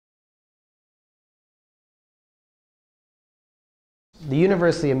The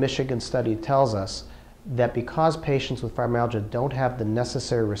University of Michigan study tells us that because patients with fibromyalgia don't have the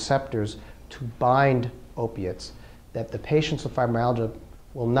necessary receptors to bind opiates, that the patients with fibromyalgia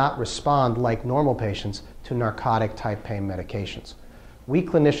will not respond like normal patients to narcotic-type pain medications. We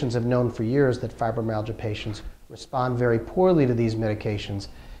clinicians have known for years that fibromyalgia patients respond very poorly to these medications,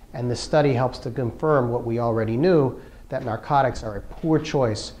 and this study helps to confirm what we already knew, that narcotics are a poor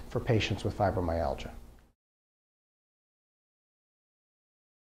choice for patients with fibromyalgia.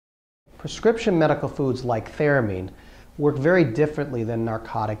 Prescription medical foods like theramine work very differently than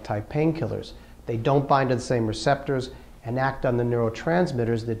narcotic-type painkillers. They don't bind to the same receptors and act on the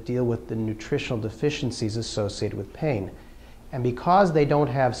neurotransmitters that deal with the nutritional deficiencies associated with pain. And because they don't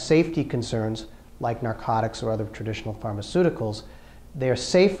have safety concerns like narcotics or other traditional pharmaceuticals, they are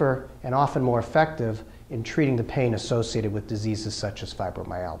safer and often more effective in treating the pain associated with diseases such as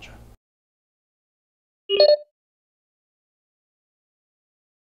fibromyalgia.